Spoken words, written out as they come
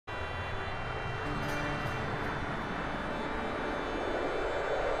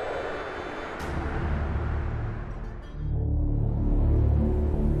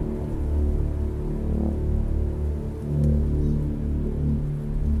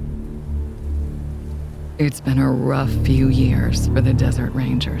It's been a rough few years for the Desert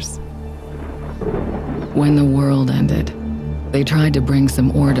Rangers. When the world ended, they tried to bring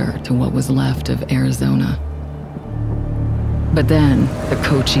some order to what was left of Arizona. But then, the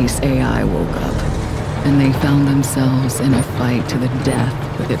Cochise AI woke up, and they found themselves in a fight to the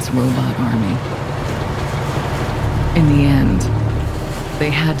death with its robot army. In the end,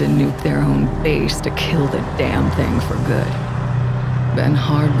 they had to nuke their own base to kill the damn thing for good. Been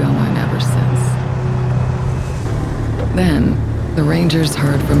hard going ever since. Then, the Rangers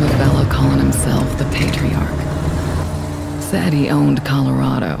heard from a fella calling himself the Patriarch. Said he owned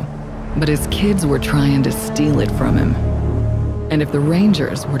Colorado, but his kids were trying to steal it from him. And if the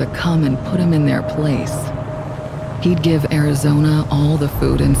Rangers were to come and put him in their place, he'd give Arizona all the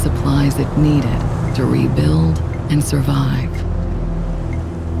food and supplies it needed to rebuild and survive.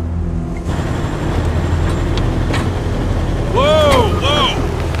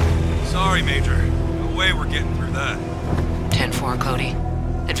 Whoa! Sorry, Major. No way we're getting through that. 10-4, Cody.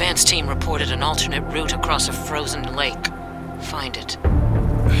 Advance team reported an alternate route across a frozen lake. Find it.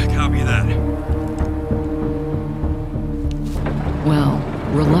 Copy that. Well,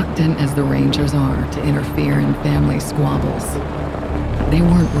 reluctant as the Rangers are to interfere in family squabbles, they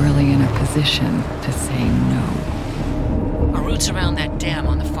weren't really in a position to say no. Our route's around that dam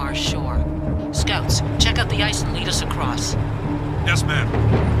on the far shore. Scouts, check out the ice and lead us across. Yes, ma'am.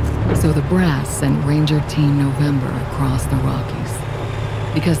 So the Brass sent Ranger Team November across the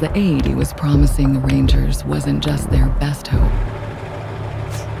Rockies, because the aid he was promising the Rangers wasn't just their best hope.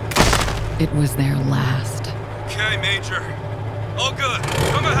 It was their last. Okay, Major. All good.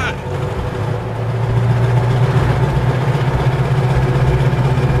 Come ahead.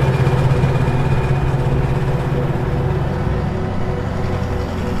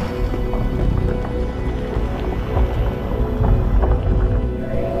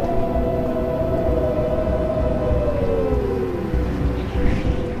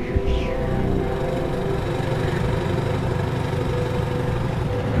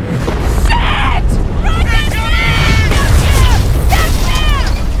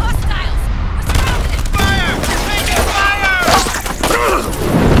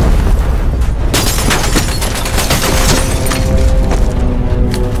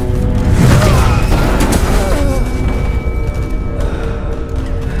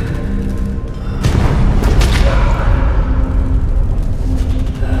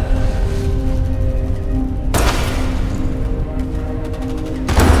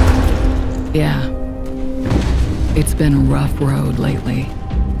 Yeah, it's been a rough road lately.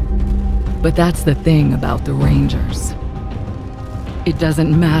 But that's the thing about the Rangers. It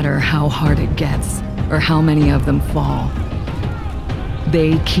doesn't matter how hard it gets, or how many of them fall.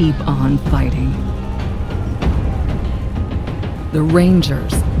 They keep on fighting. The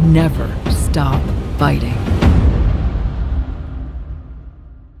Rangers never stop fighting.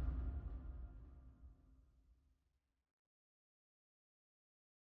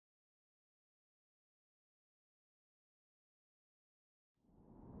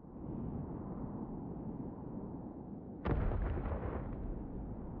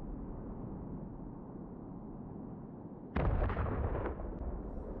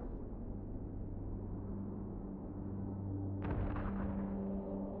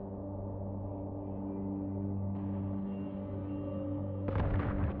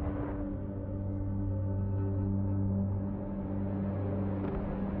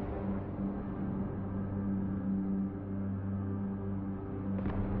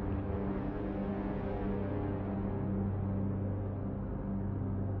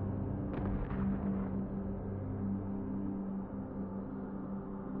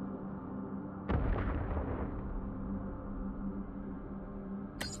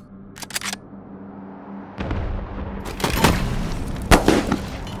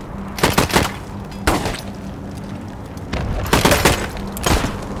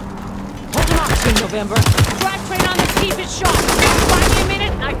 November. Track train on this, keep it sharp. Find me a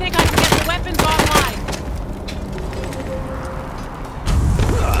minute, and I think I can get the weapons online.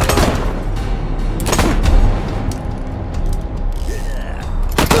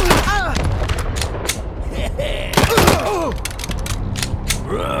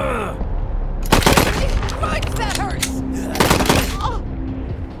 Christ, that hurts!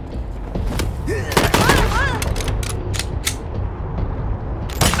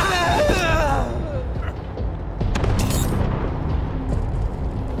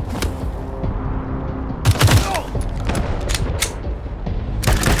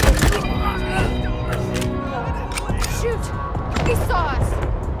 He saw us!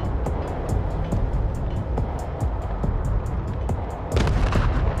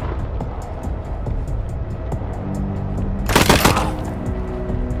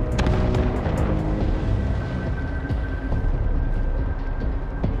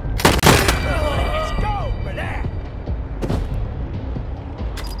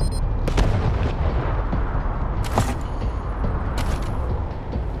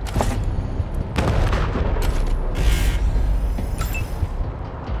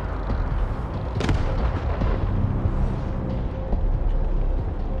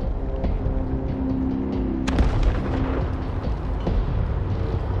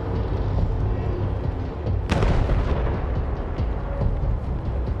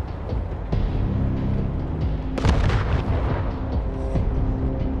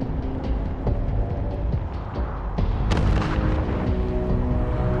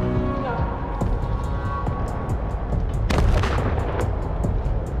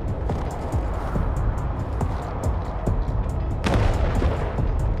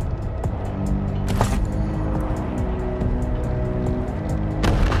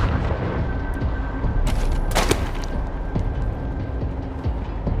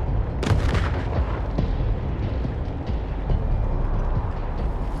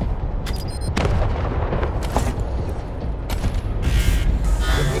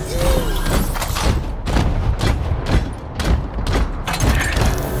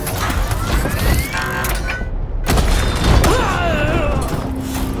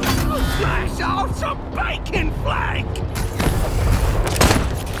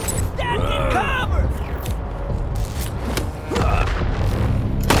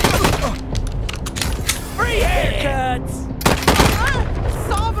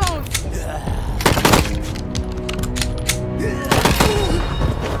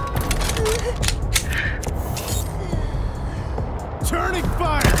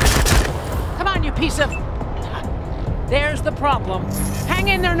 Hang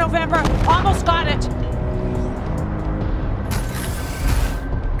in there, November. Almost got it.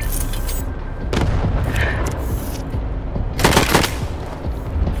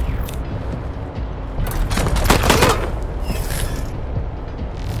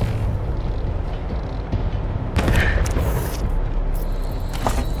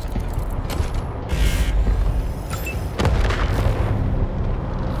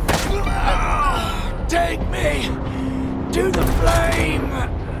 Take me to the flame!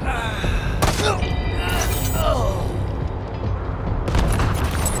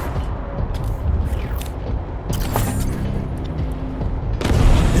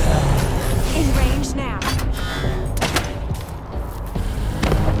 In range now.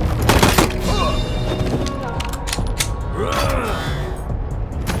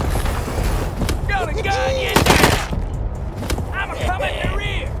 Got a gun, you I'm coming in the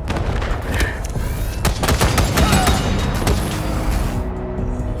rear!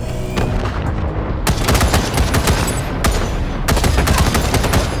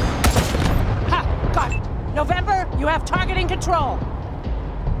 Ha! Got it. November, you have targeting control.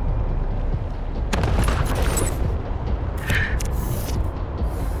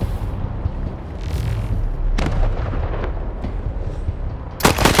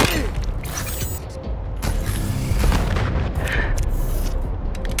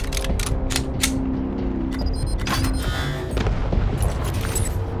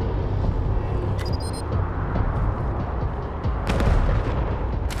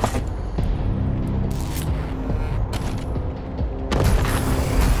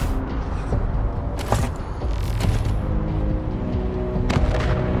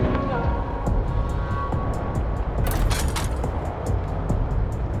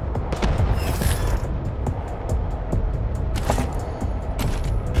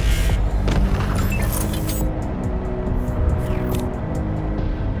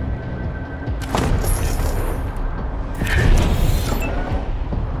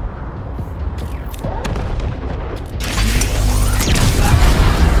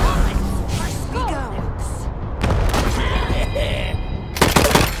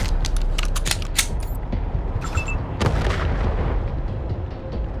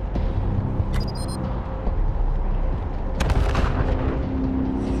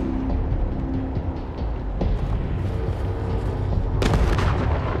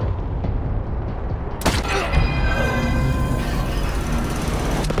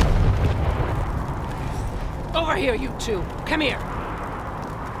 Over here, you two. Come here.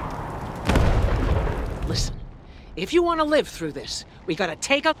 Listen, if you want to live through this, we gotta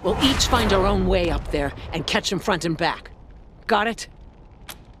take up. We'll each find our own way up there and catch them front and back. Got it?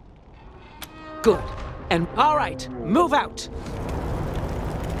 Good. And all right, move out.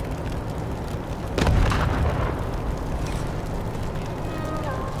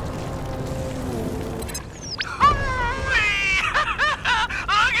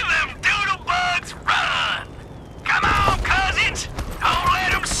 Look at them doodle bugs run! Come on, cousins! Don't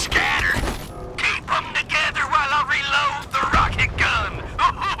let them scatter! Keep them together while I reload the rocket gun!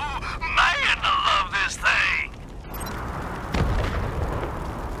 Man, I love this thing!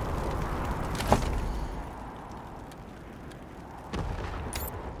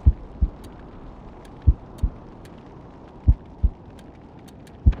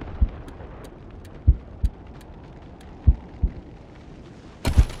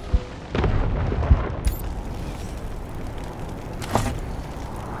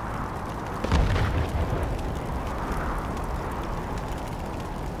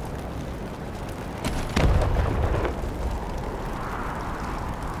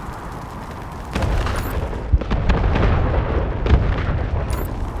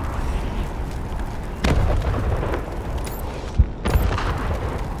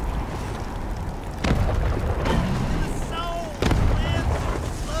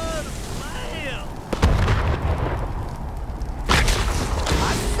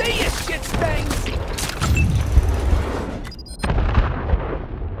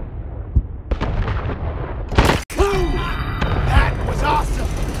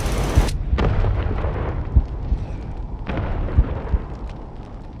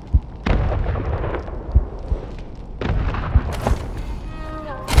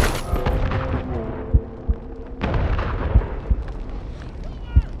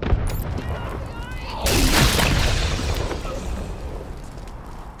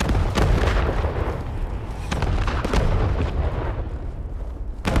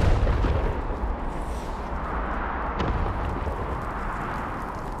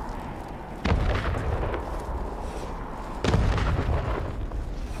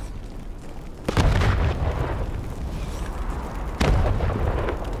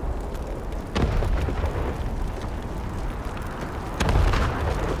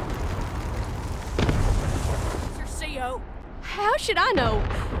 should I know?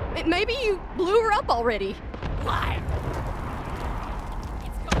 Maybe you blew her up already. Liar!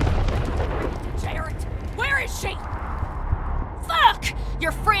 Jarrett, where is she? Fuck!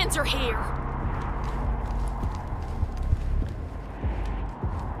 Your friends are here.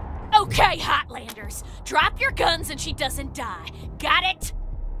 Okay, Hotlanders. Drop your guns and she doesn't die. Got it?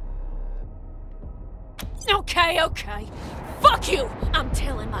 Okay, okay. Fuck you! I'm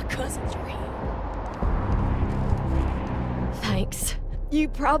telling my cousins you're here. Thanks. You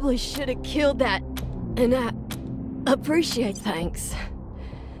probably should have killed that, and I appreciate thanks.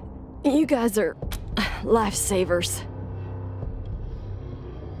 You guys are lifesavers.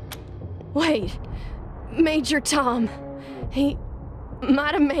 Wait, Major Tom. He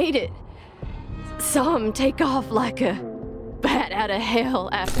might have made it. Saw him take off like a bat out of hell.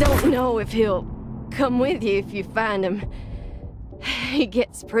 I don't know if he'll come with you if you find him. He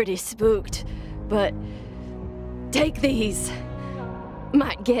gets pretty spooked, but take these.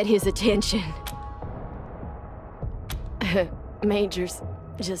 Might get his attention. Major's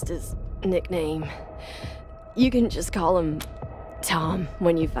just his nickname. You can just call him Tom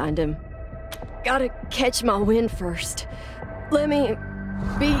when you find him. Gotta catch my wind first. Let me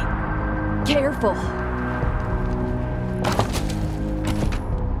be careful.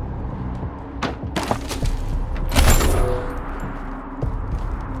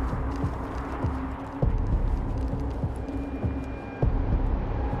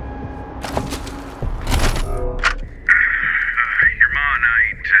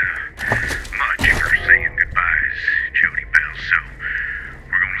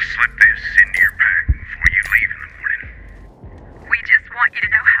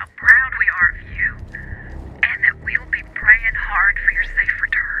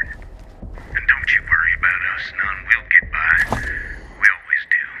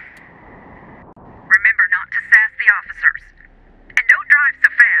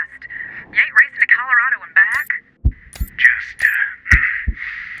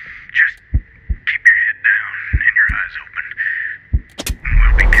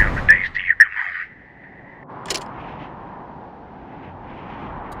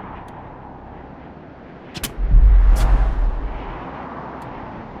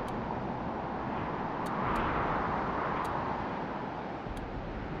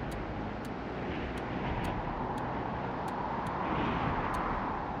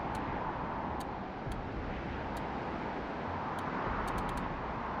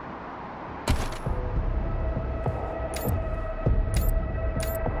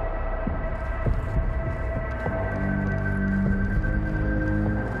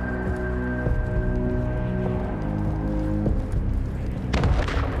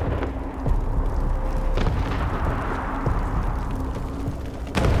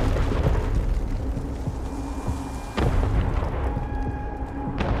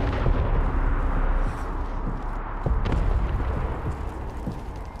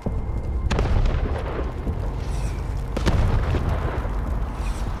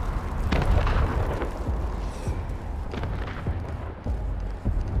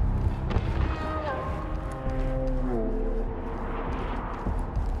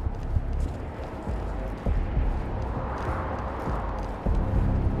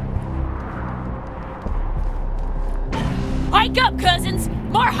 Wake up, cousins!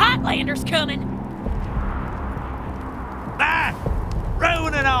 More Hotlanders coming! Ah!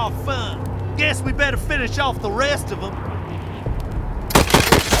 Ruining our fun. Guess we better finish off the rest of them.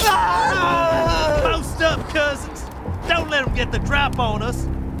 Ah! Post up, cousins. Don't let them get the drop on us.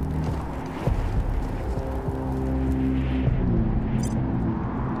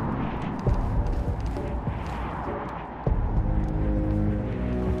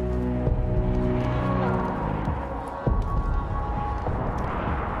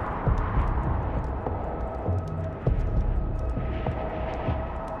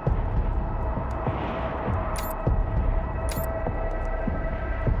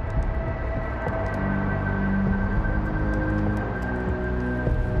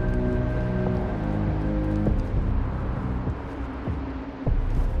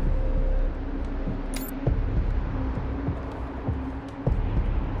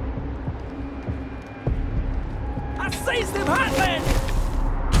 Seize them Hotlanders!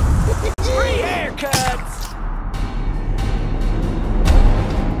 Free haircuts!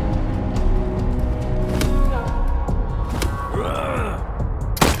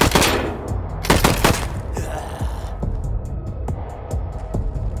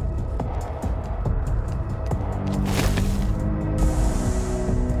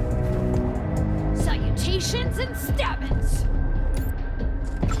 Salutations and stabbings!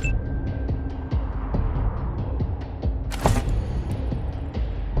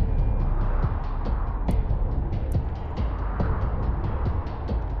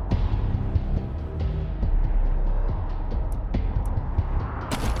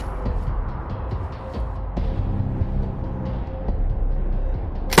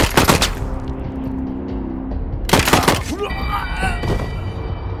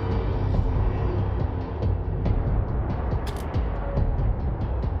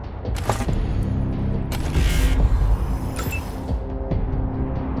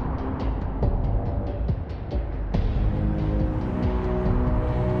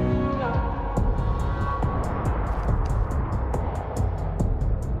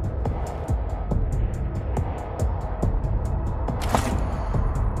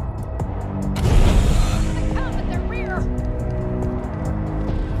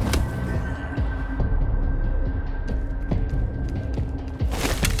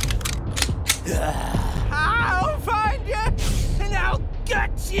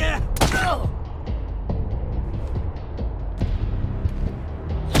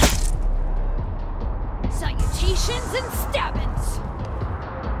 Assassinations and stabbings.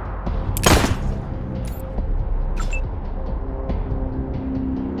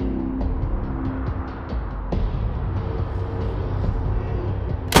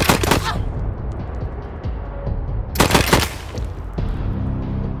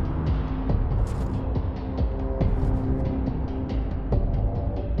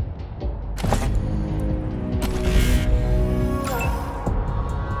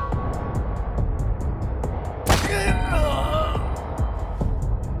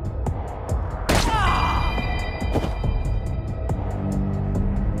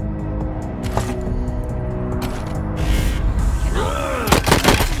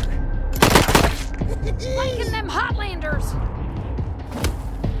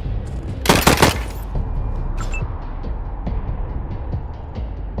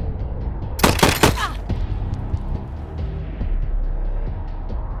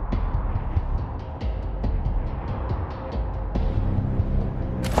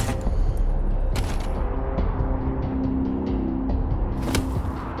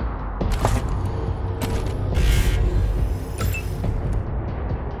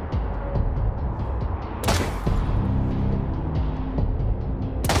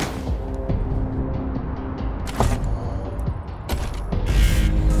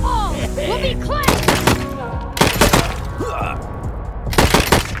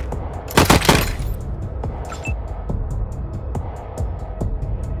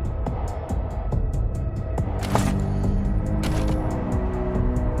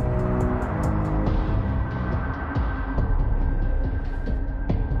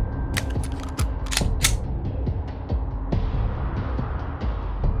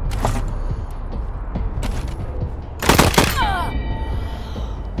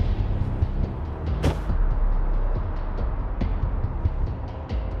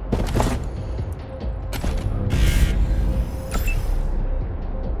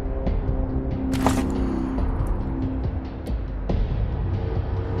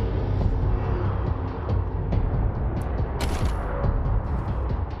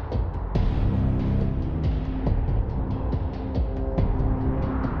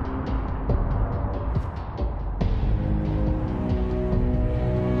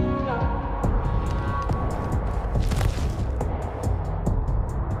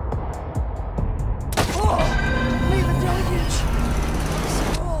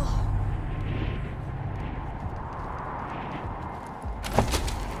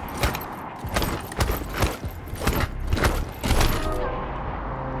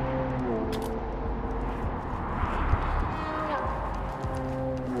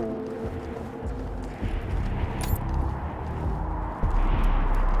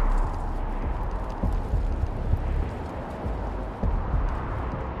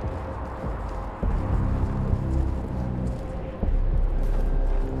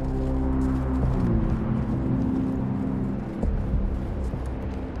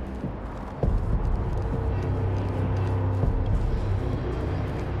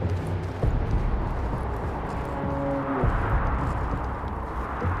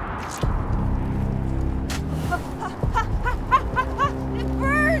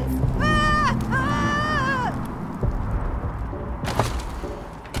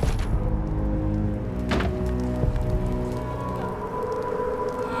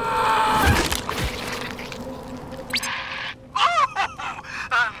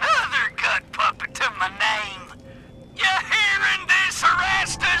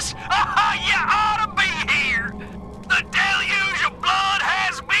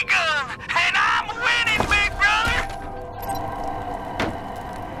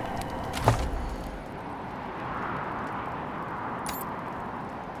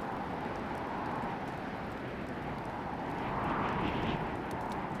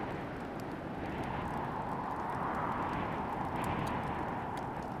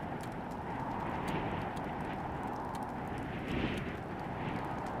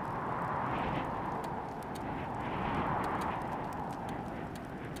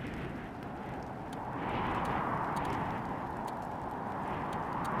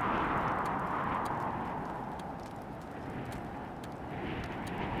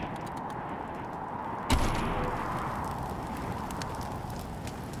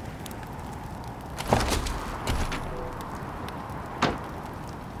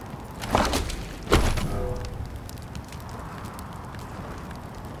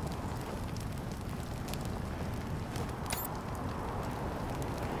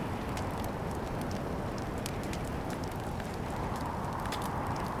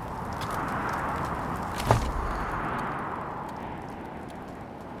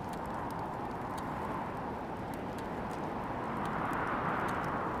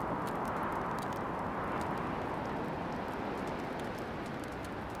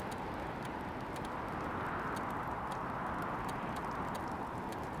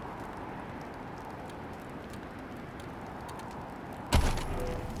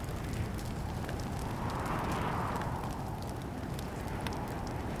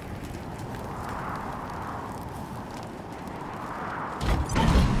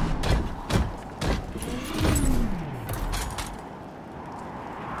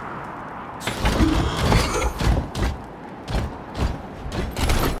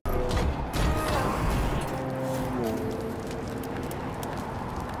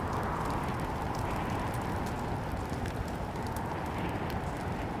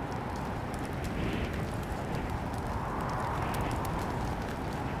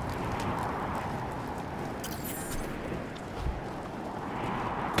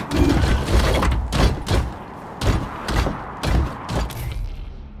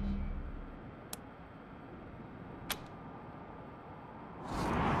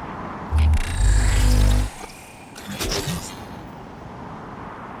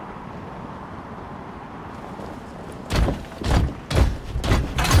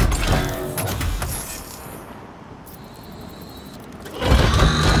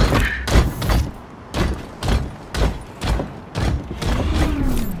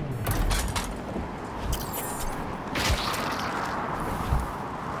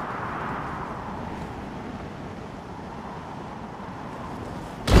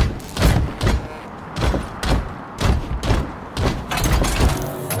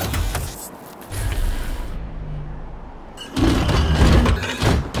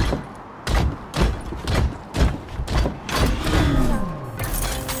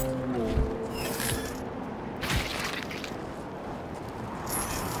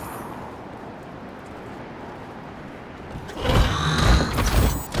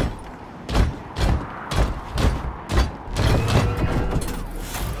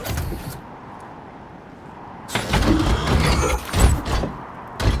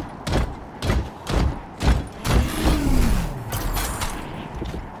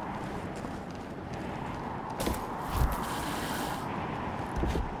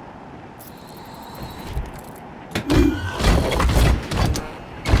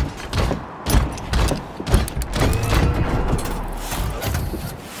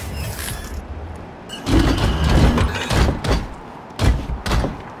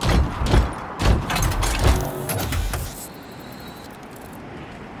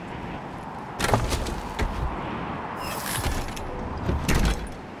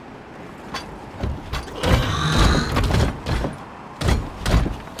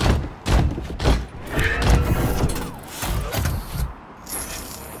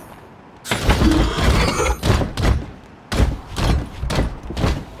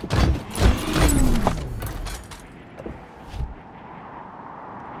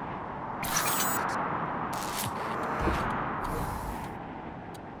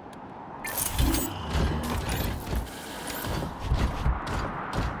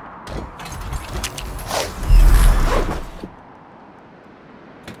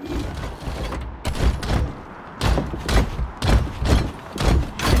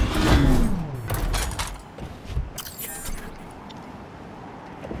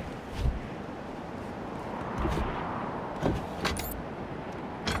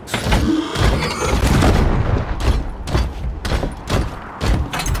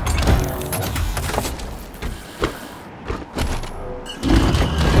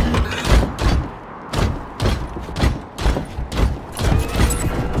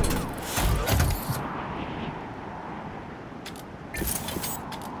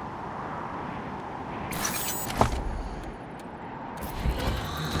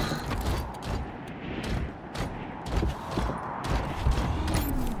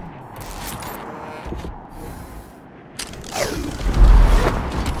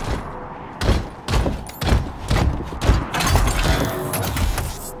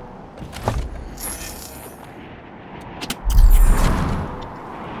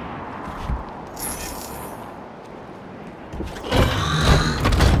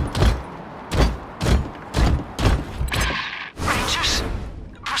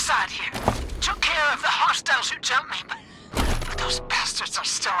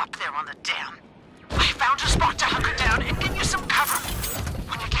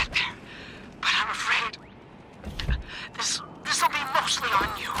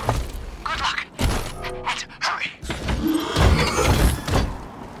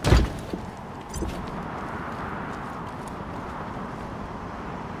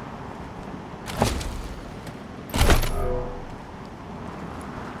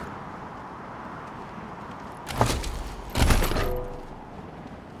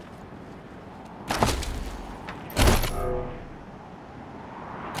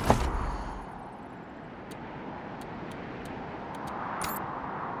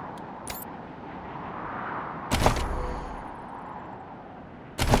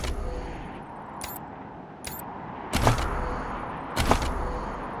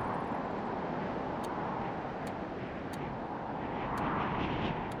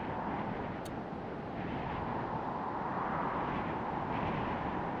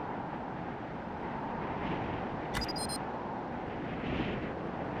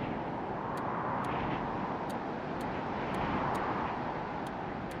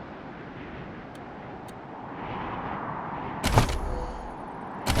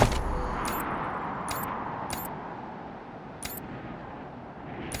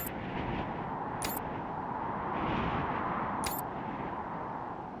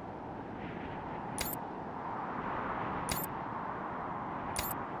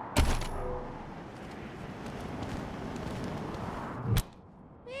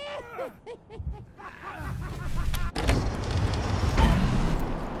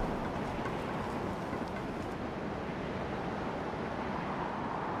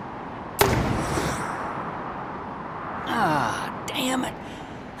 Ah, damn it.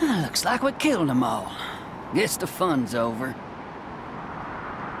 Looks like we killed them all. Guess the fun's over.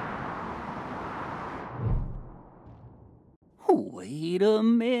 Wait a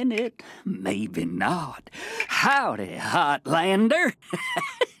minute. Maybe not. Howdy, Hotlander.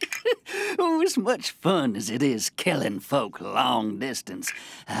 Oh, as much fun as it is killing folk long distance,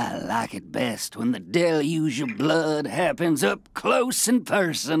 I like it best when the deluge of blood happens up close and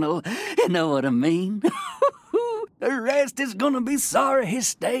personal. You know what I mean? The rest is gonna be sorry he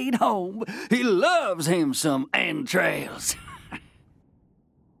stayed home. He loves him some entrails.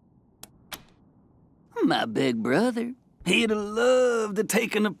 My big brother, he'd have loved to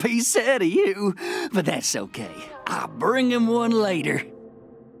taken a piece out of you, but that's okay. I'll bring him one later.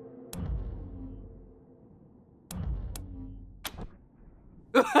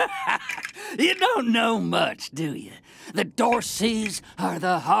 You don't know much, do you? The Dorseys are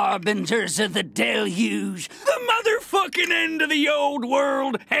the harbingers of the deluge, the motherfucking end of the old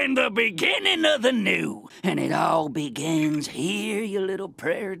world and the beginning of the new. And it all begins here, you little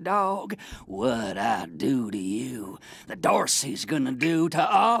prairie dog. What I do to you, the Dorsey's gonna do to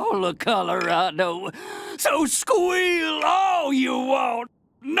all of Colorado. So squeal all you want.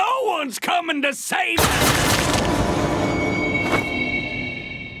 No one's coming to save us.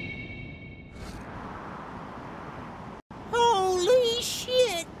 Holy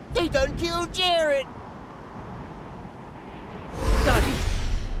shit! They done killed Jared! Doggy.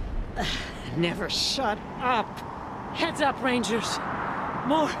 Never shut up. Heads up, Rangers.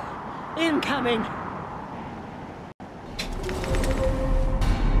 More incoming.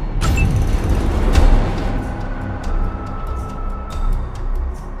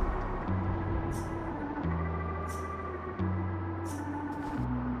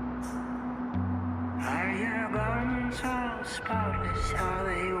 Are your bones all spotless? Are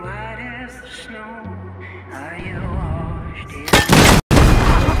they white as the snow? Are you washed in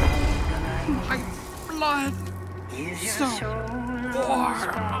My blood. Is your So soul warm.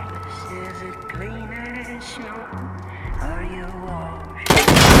 spotless? Is it clean as snow? Are you washed?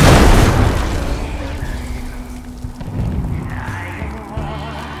 I am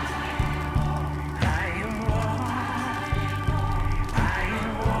washed. I am washed. I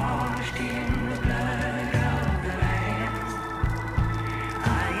am washed in the blood of the Lamb. I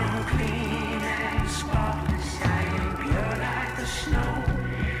am clean and spotless. I am pure like the snow.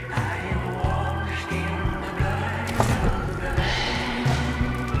 I am washed in the blood of the Lamb.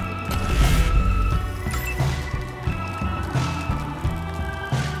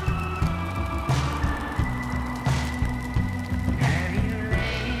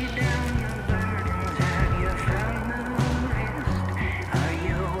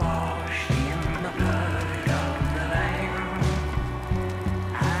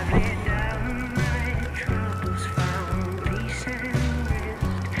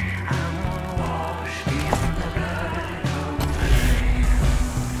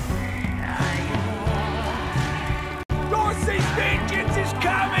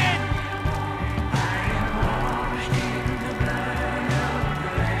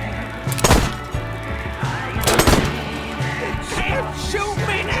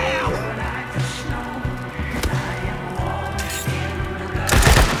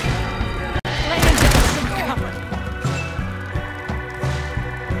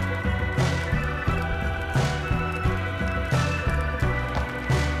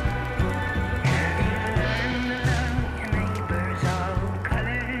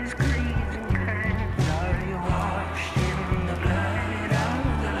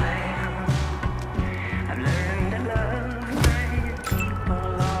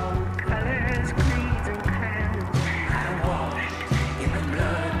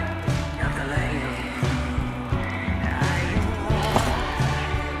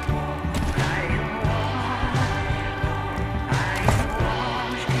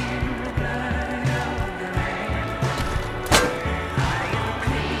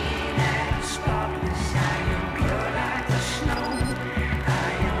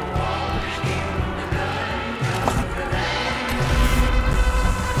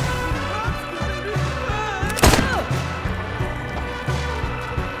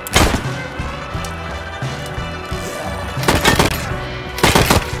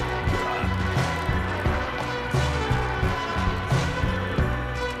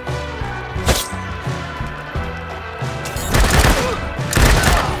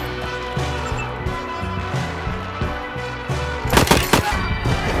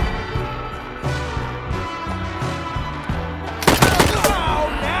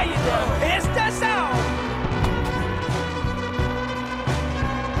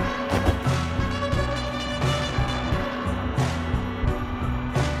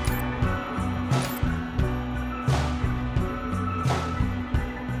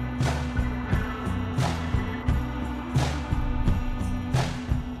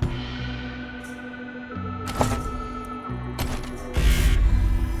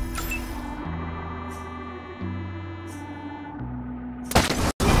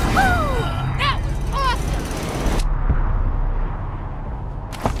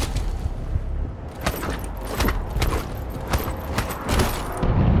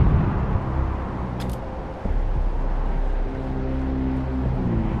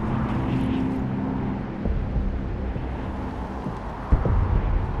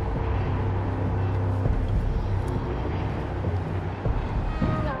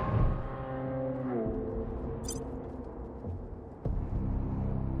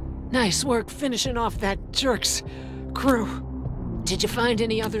 Nice work finishing off that jerk's crew. Did you find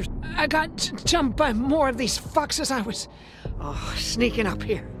any others? I got jumped by more of these foxes. I was sneaking up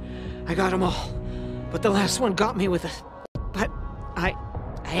here. I got them all. But the last one got me with a... But I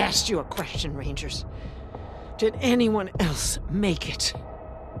asked you a question, Rangers. Did anyone else make it?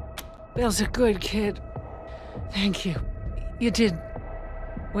 Bill's a good kid. Thank you. You did...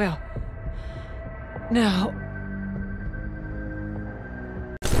 well... Now...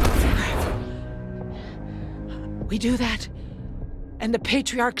 We do that, and the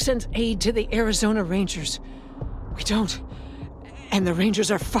Patriarch sends aid to the Arizona Rangers. We don't, and the Rangers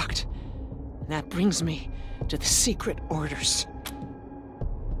are fucked. And that brings me to the secret orders.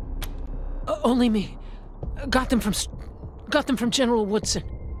 Only me. Got them from General Woodson.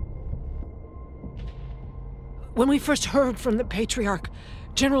 When we first heard from the Patriarch,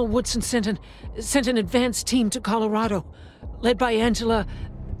 General Woodson sent an advance team to Colorado, led by Angela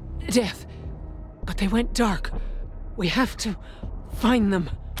Death. But they went dark. We have to find them.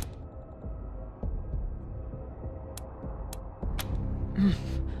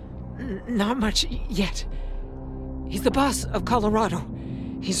 Not much yet. He's the boss of Colorado.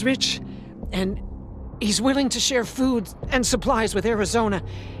 He's rich, and he's willing to share food and supplies with Arizona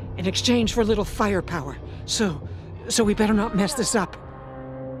in exchange for a little firepower. So we better not mess this up.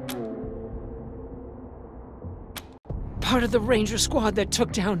 Part of the Ranger squad that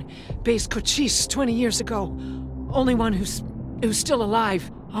took down Base Cochise 20 years ago. Only one who's still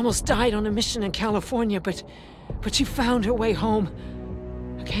alive. Almost died on a mission in California, but she found her way home.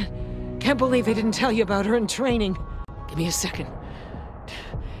 I can't believe they didn't tell you about her in training. Give me a second.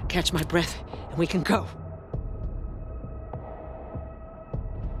 Catch my breath, and we can go.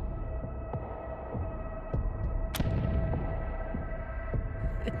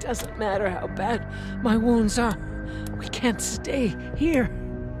 It doesn't matter how bad my wounds are. We can't stay here.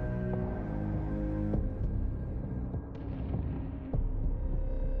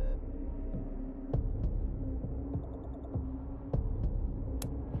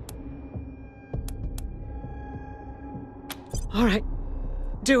 All right,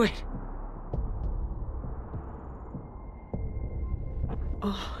 do it.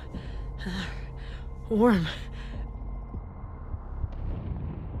 Oh, warm.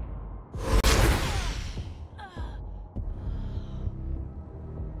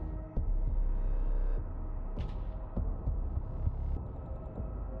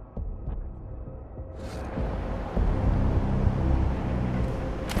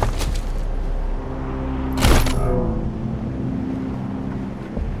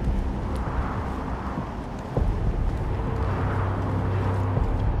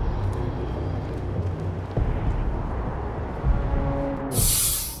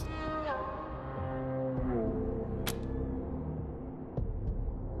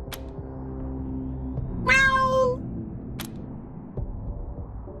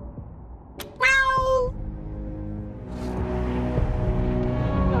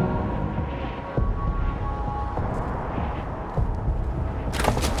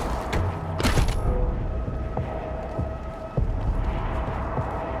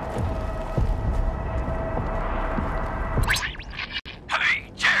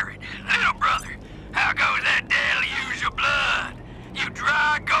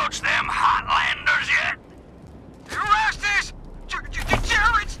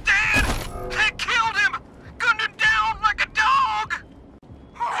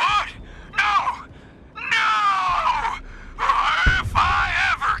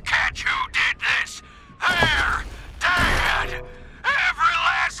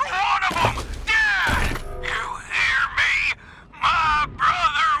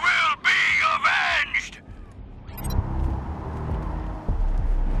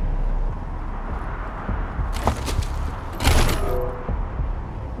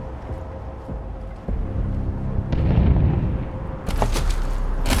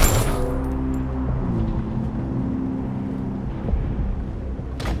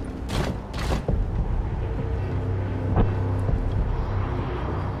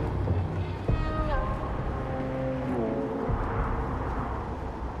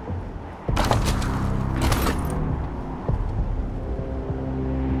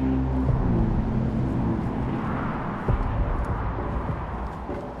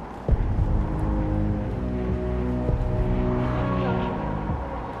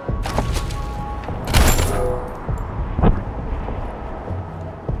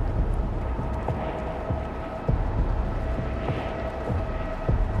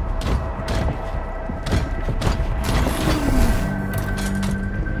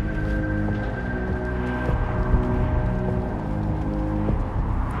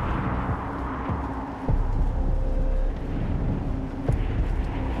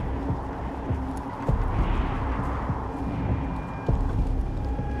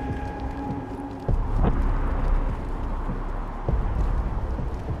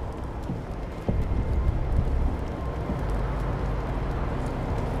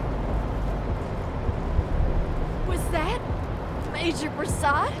 Major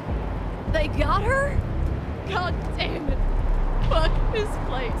Prasad? They got her? God damn it. Fuck this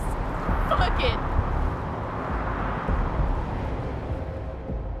place. Fuck it.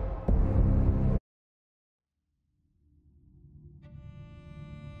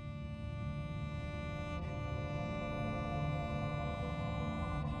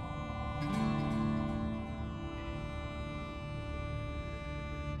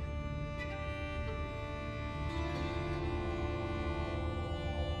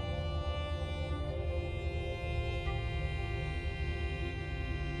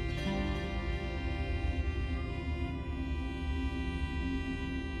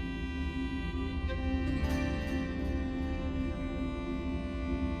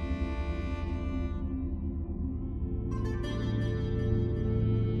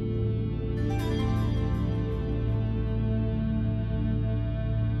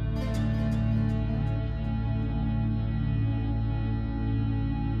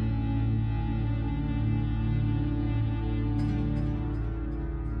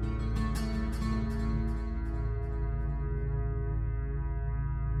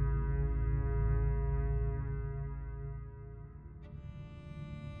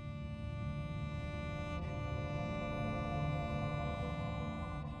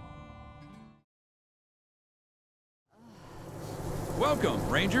 Welcome,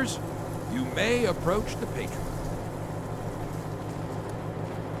 Rangers. You may approach the Patriarch.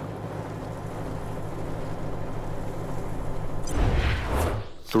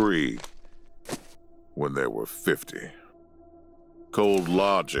 Three, when there were 50. Cold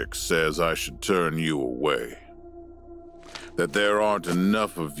logic says I should turn you away. That there aren't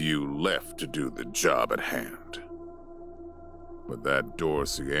enough of you left to do the job at hand. But that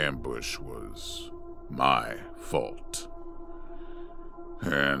Dorsey ambush was my fault.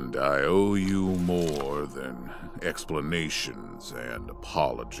 And I owe you more than explanations and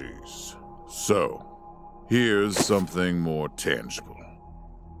apologies. So, here's something more tangible.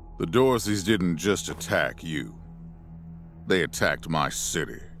 The Dorseys didn't just attack you. They attacked my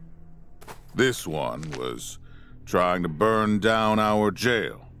city. This one was trying to burn down our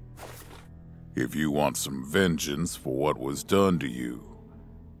jail. If you want some vengeance for what was done to you,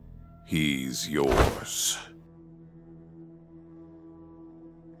 he's yours.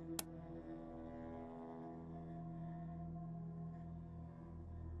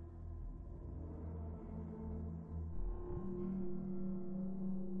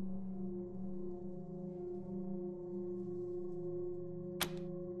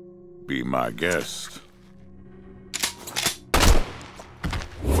 Be my guest.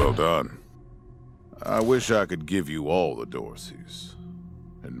 Well done. I wish I could give you all the Dorseys.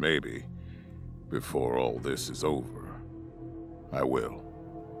 And maybe, before all this is over, I will.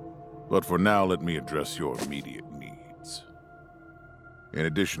 But for now, let me address your immediate needs. In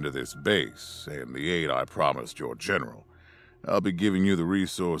addition to this base, and the aid I promised your general, I'll be giving you the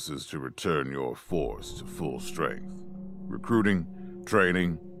resources to return your force to full strength. Recruiting,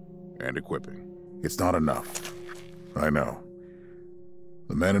 training, and equipping. It's not enough. I know.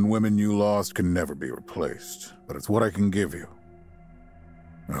 The men and women you lost can never be replaced, but it's what I can give you.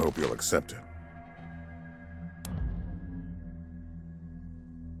 I hope you'll accept it.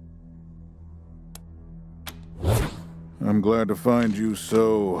 I'm glad to find you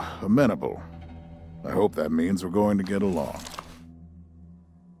so amenable. I hope that means we're going to get along.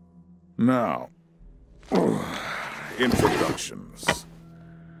 Now, introductions.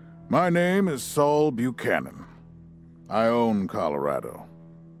 My name is Saul Buchanan. I own Colorado,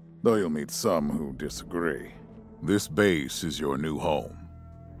 though you'll meet some who disagree. This base is your new home.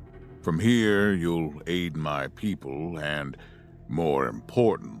 From here, you'll aid my people and, more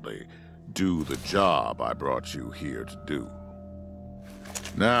importantly, do the job I brought you here to do.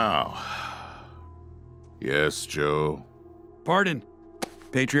 Now... Yes, Joe? Pardon,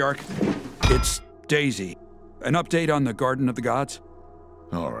 Patriarch. It's Daisy. An update on the Garden of the Gods?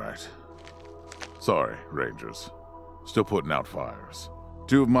 All right. Sorry, Rangers. Still putting out fires.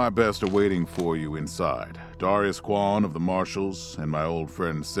 Two of my best are waiting for you inside. Darius Kwan of the Marshals and my old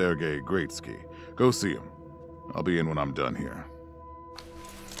friend Sergei Greatsky. Go see him. I'll be in when I'm done here.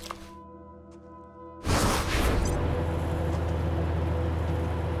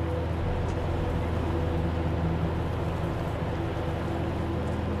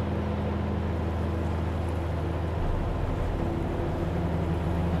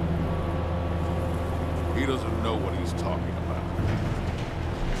 He doesn't know what he's talking about.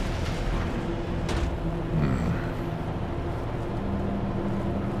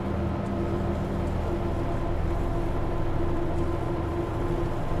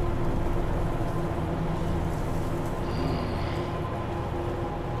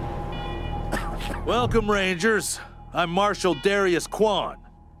 Welcome, Rangers. I'm Marshal Darius Kwan,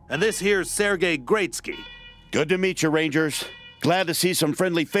 and this here's Sergei Greatsky. Good to meet you, Rangers. Glad to see some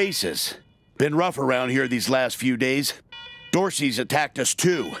friendly faces. Been rough around here these last few days. Dorsey's attacked us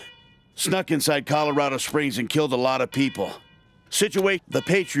too. Snuck inside Colorado Springs and killed a lot of people. Situation: the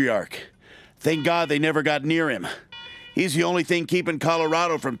Patriarch. Thank God they never got near him. He's the only thing keeping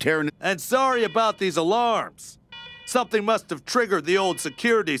Colorado from tearing... And sorry about these alarms. Something must have triggered the old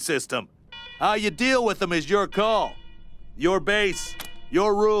security system. How you deal with them is your call. Your base,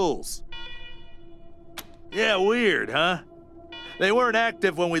 your rules. Yeah, weird, huh? They weren't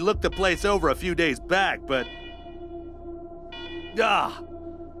active when we looked the place over a few days back, but...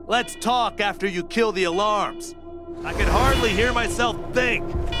 let's talk after you kill the alarms. I can hardly hear myself think.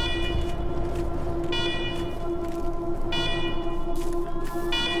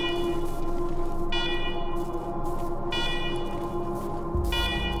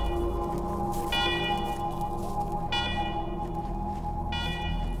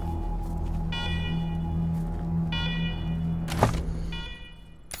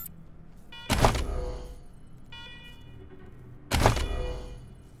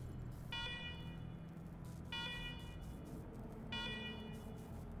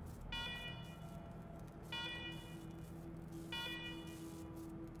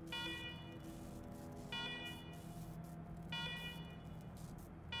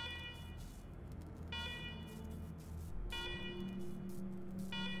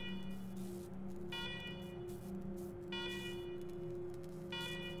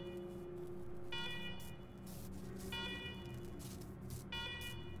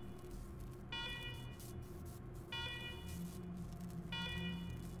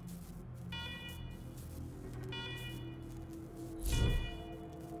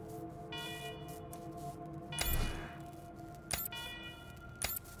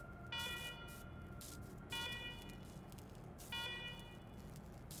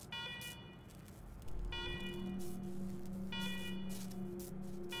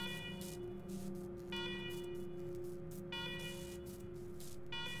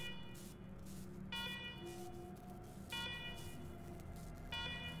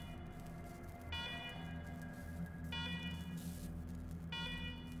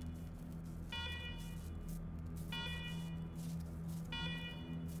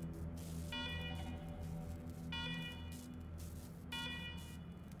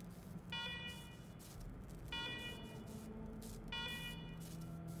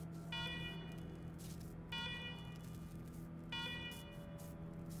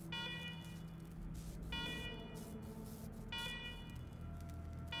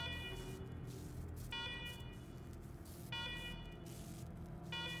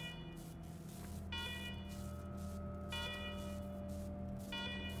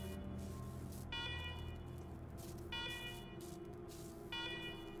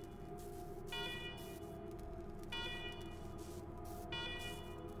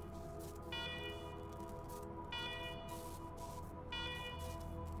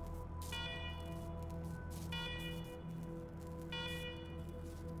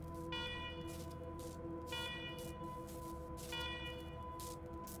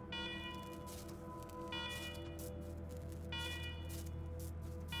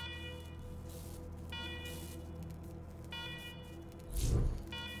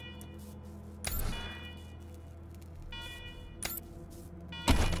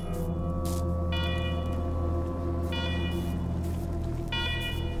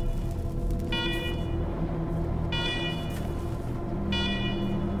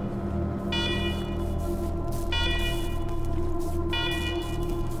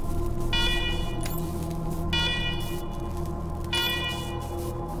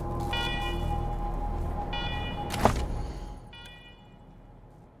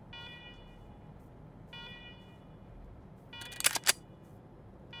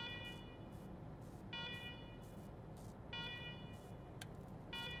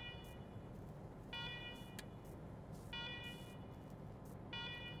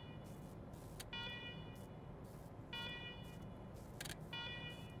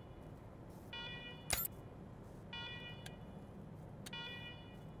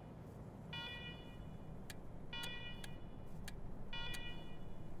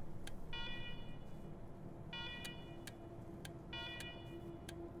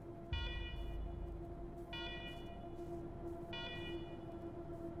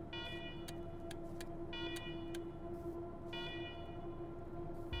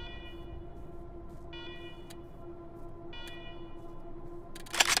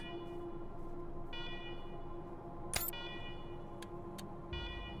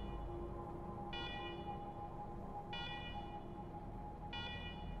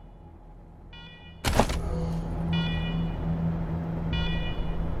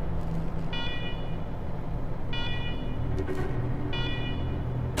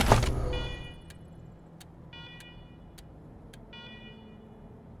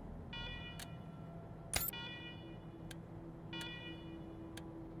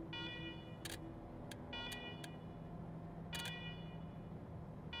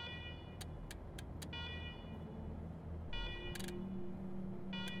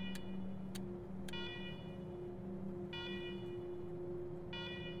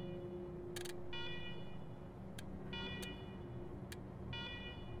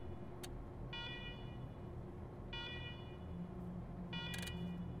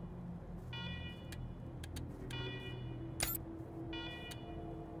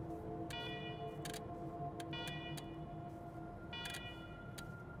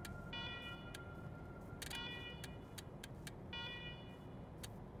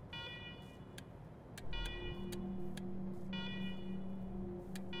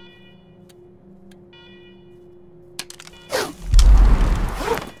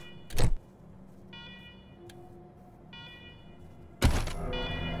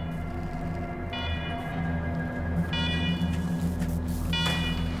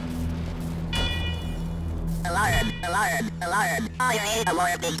 the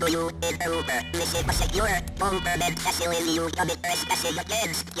morbid to you is over. Visit a secure bunker-bed facility you commit trespassing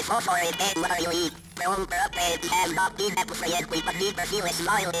against. You fall for it and what you eat. Prone for upgrade, has not been appropriate, but never feel a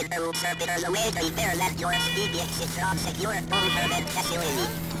smile in the room. Servitors away to repair that your speedy exit from secure bunker-bed facility.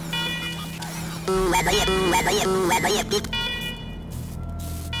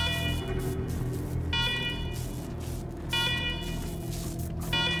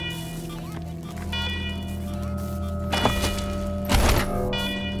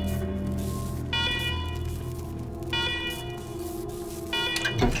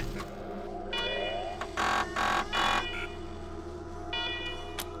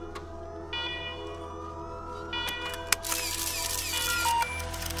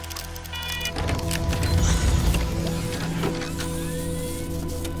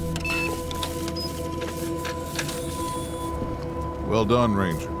 Well done,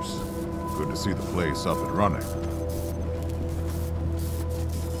 Rangers. Good to see the place up and running.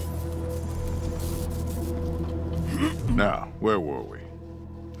 Now, where were we?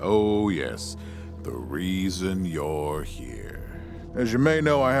 Oh, yes. The reason you're here. As you may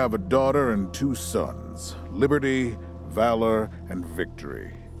know, I have a daughter and 2 sons. Liberty, Valor, and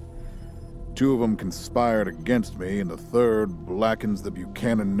Victory. 2 of them conspired against me, and the 3rd blackens the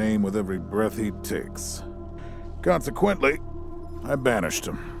Buchanan name with every breath he takes. Consequently, I banished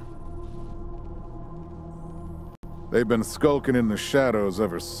him. They've been skulking in the shadows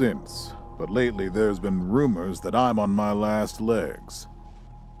ever since, but lately there's been rumors that I'm on my last legs.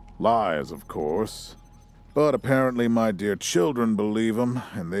 Lies, of course, but apparently my dear children believe them,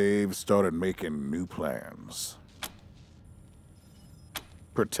 and they've started making new plans.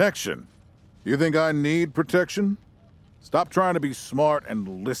 Protection? You think I need protection? Stop trying to be smart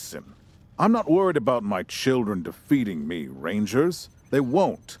and listen. I'm not worried about my children defeating me, Rangers. They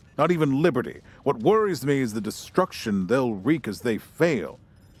won't. Not even Liberty. What worries me is the destruction they'll wreak as they fail.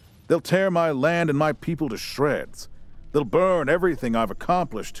 They'll tear my land and my people to shreds. They'll burn everything I've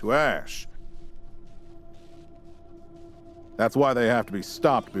accomplished to ash. That's why they have to be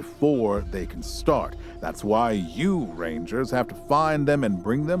stopped before they can start. That's why you, Rangers, have to find them and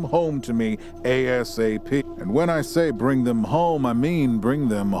bring them home to me ASAP. And when I say bring them home, I mean bring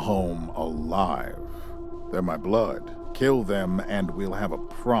them home alive. They're my blood. Kill them and we'll have a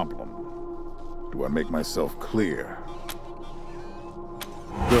problem. Do I make myself clear?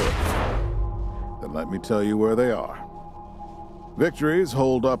 Good. Then let me tell you where they are. Victory's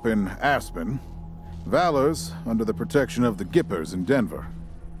holed up in Aspen. Valor's under the protection of the Gippers in Denver.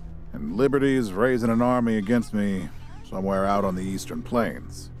 And Liberty's raising an army against me somewhere out on the Eastern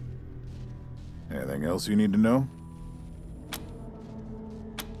Plains. Anything else you need to know?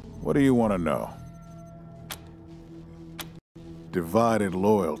 What do you want to know? Divided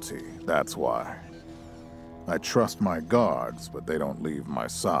loyalty, that's why. I trust my guards, but they don't leave my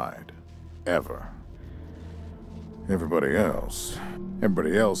side. Ever. Everybody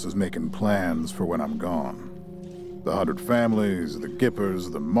else is making plans for when I'm gone. The 100 families, the Gippers,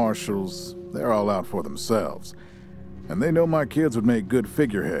 the Marshals, they're all out for themselves. And they know my kids would make good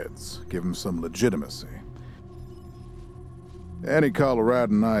figureheads, give them some legitimacy. Any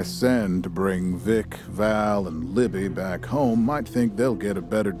Coloradan I send to bring Vic, Val, and Libby back home might think they'll get a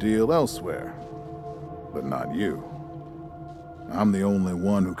better deal elsewhere. But not you. I'm the only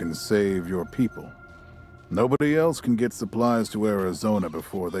one who can save your people. Nobody else can get supplies to Arizona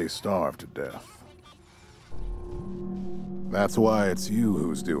before they starve to death. That's why it's you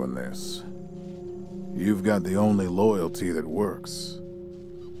who's doing this. You've got the only loyalty that works.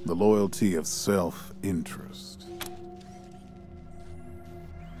 The loyalty of self-interest.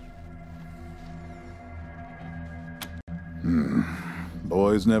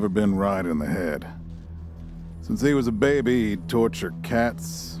 Boy's never been right in the head. Since he was a baby, he'd torture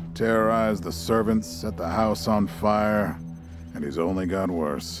cats, terrorize the servants, set the house on fire, and he's only got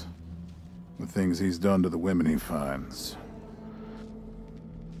worse. The things he's done to the women he finds.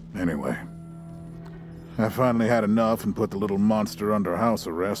 Anyway, I finally had enough and put the little monster under house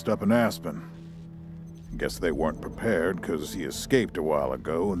arrest up in Aspen. Guess they weren't prepared because he escaped a while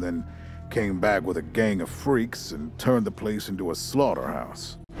ago and then came back with a gang of freaks and turned the place into a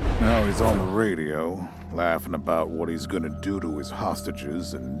slaughterhouse. Now he's on the radio, laughing about what he's gonna do to his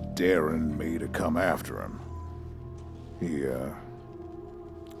hostages and daring me to come after him. He,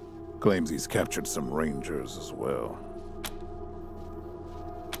 claims he's captured some Rangers as well.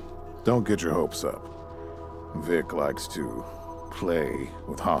 Don't get your hopes up. Vic likes to play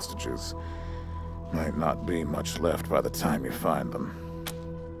with hostages. Might not be much left by the time you find them.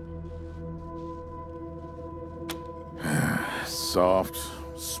 Soft,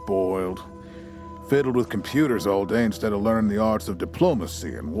 spoiled, fiddled with computers all day instead of learning the arts of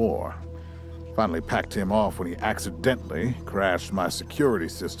diplomacy and war. Finally packed him off when he accidentally crashed my security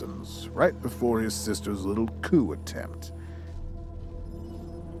systems right before his sister's little coup attempt.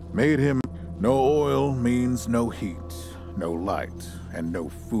 Made him no oil means no heat, no light, and no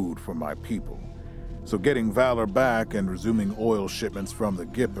food for my people. So getting Valor back and resuming oil shipments from the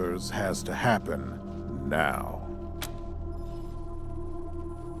Gippers has to happen now.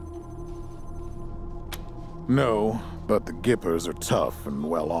 No, but the Gippers are tough and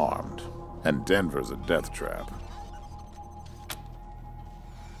well-armed, and Denver's a death trap.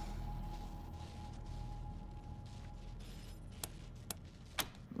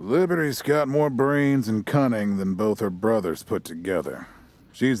 Liberty's got more brains and cunning than both her brothers put together.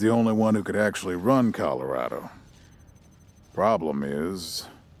 She's the only one who could actually run Colorado. Problem is,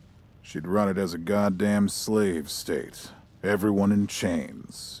 she'd run it as a goddamn slave state. Everyone in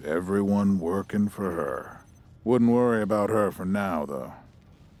chains, everyone working for her. Wouldn't worry about her for now, though.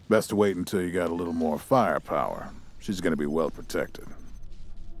 Best to wait until you got a little more firepower. She's gonna be well protected.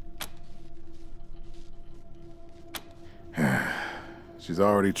 She's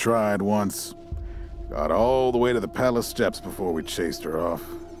already tried once. Got all the way to the palace steps before we chased her off.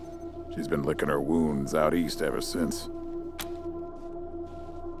 She's been licking her wounds out east ever since.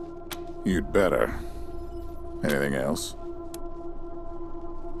 You'd better. Anything else?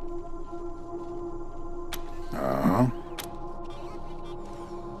 Uh-huh.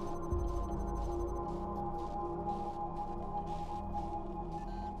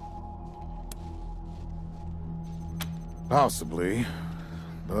 Possibly.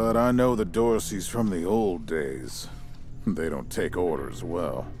 But I know the Dorseys from the old days. They don't take orders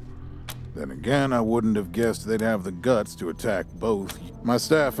well. Then again, I wouldn't have guessed they'd have the guts to attack both. My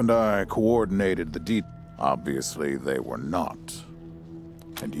staff and I coordinated the Obviously, they were not.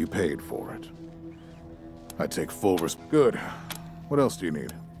 And you paid for it. I take full Good. What else do you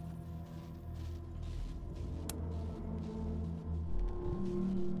need?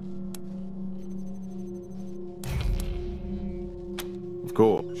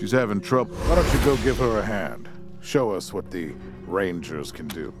 Cool. She's having trouble. Why don't you go give her a hand? Show us what the Rangers can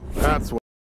do. That's what